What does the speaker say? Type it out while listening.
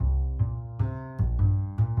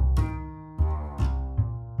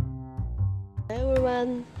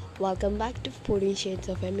everyone, welcome back to 14 Shades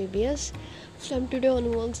of MBBS. From today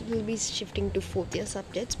onwards, we'll be shifting to fourth year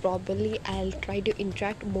subjects. Probably I'll try to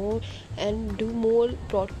interact more and do more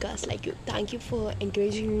broadcasts like you. Thank you for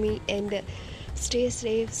encouraging me and stay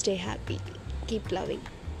safe, stay happy, keep loving.